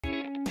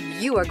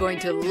You are going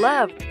to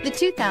love the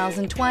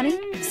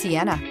 2020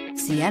 Sienna.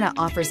 Sienna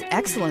offers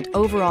excellent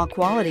overall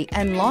quality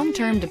and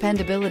long-term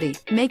dependability,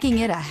 making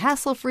it a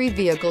hassle-free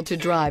vehicle to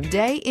drive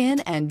day in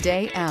and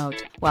day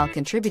out, while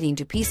contributing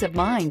to peace of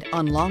mind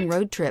on long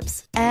road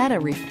trips. Add a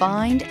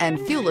refined and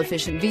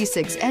fuel-efficient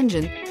V6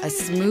 engine, a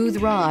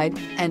smooth ride,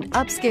 and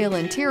upscale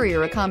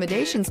interior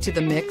accommodations to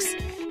the mix,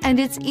 and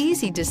it's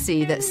easy to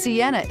see that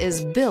Sienna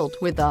is built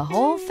with the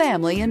whole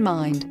family in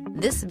mind.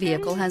 This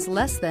vehicle has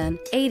less than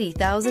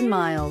 80,000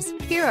 miles.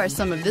 Here are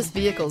some of this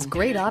vehicle's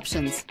great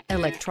options: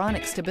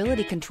 electronic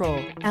stability control,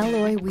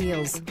 alloy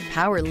wheels,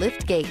 power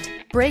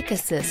liftgate, brake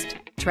assist,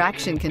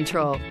 traction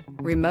control,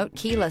 remote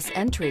keyless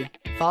entry,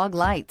 fog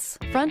lights,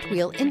 front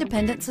wheel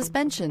independent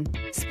suspension,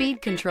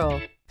 speed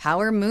control,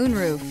 power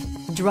moonroof.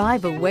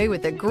 Drive away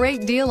with a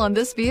great deal on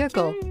this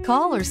vehicle.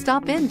 Call or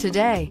stop in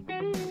today.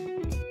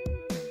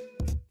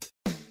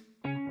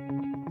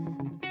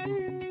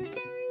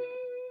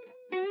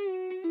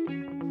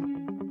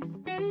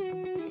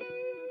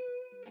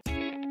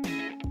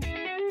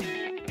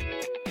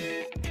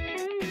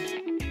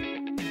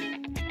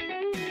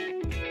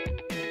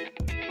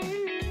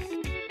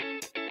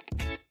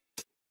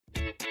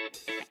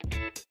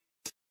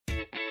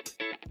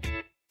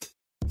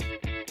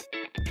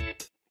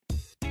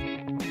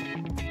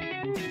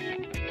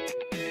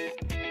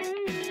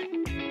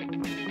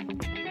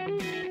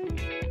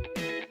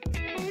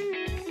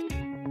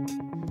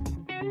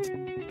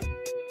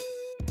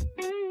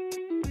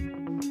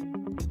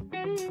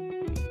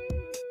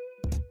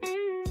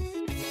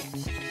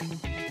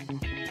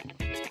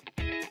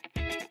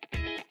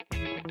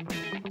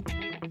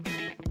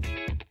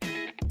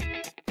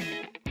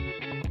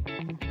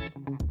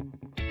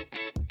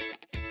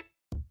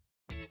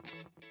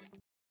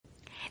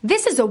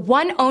 This is a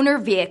one-owner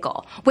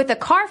vehicle with a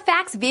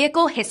Carfax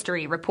Vehicle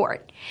History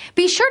Report.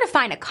 Be sure to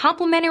find a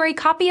complimentary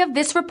copy of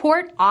this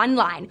report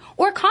online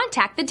or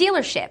contact the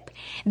dealership.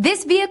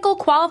 This vehicle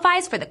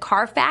qualifies for the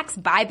Carfax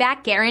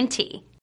Buyback Guarantee.